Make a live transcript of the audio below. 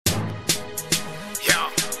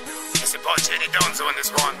Jenny Donzo on this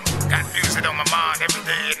one. Got music on my mind every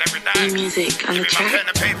day and every night. Music on the track. Pen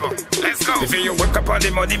and paper. Let's go. If you wake up on the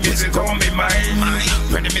money, music on me mind.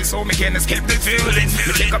 When it means so me can't escape the feeling.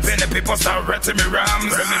 Me take up pen and people start writing me rhymes.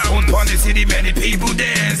 When me put on the city, many people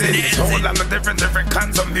dancing. A whole lot of different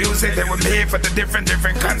kinds of music. They were made for the different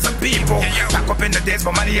kinds of people. Back up in the days,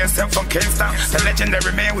 but money yourself from Kingston. The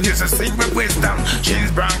legendary man who used to sing with wisdom. James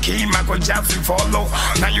Brown, King, Michael Jackson, follow.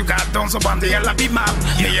 Now you got Donzo on the LB map.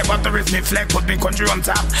 Yeah, but there is me flag, put me country on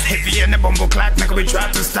top. If he in the bumble clock, make we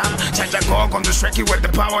try to stop. Change a gog on the Shrekky with the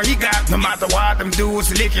power he got. No matter what them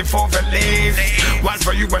dudes licking for the leaves. What's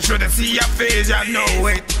for you, but should I see your face? I know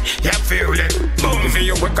it, you feel it. Boom, if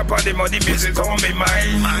you wake up on the money, music on me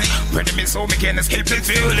mind. When it means so me can't escape the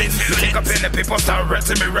feeling. You take up in the people start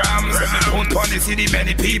writing me rhymes. Put on the city,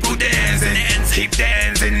 many people dancing. Keep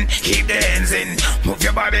dancing, keep dancing. Move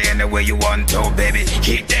your body any way you want to, baby.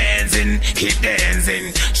 Keep dancing, keep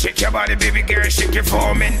dancing. Shake your body, baby girl, shake your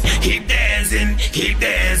forming. Keep dancing, keep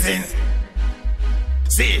dancing.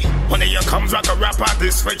 See, when the year comes rock a rap out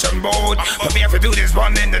this switch on board. But me have to do this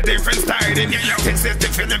one in a different style. This is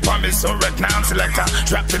the feeling for me, so right now selector.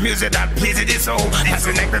 Drop the music that pleases the soul. As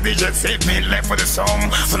the next DJ save me left for the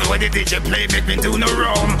song. From the way the DJ play make me do no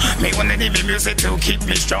wrong. Me wanna need me music to keep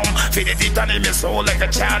me strong. Feel the deep down in my soul like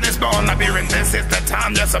a child is born. I be in this is the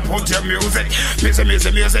time just support your music. Music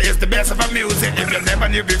is the best of our music. If you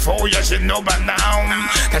never knew before, you should know by now.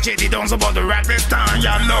 That JD Donzo about the rock this time.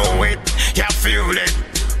 Y'all know it, y'all feel it.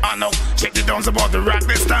 I know, check the Donzo about the rock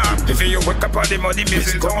this time. If you wake up on the money,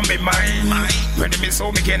 music on me mind. When it means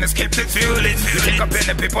so me can't escape the feeling. You take up in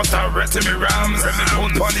the people start writing me rhymes. And me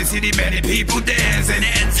put on the city, many people dancing.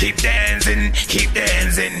 Keep dancing, keep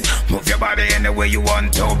dancing. Move your body any way you want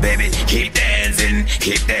to, baby. Keep dancing,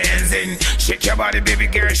 keep dancing. Shake your body, baby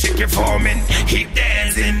girl, shake your forming. Keep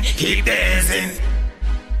dancing, keep dancing.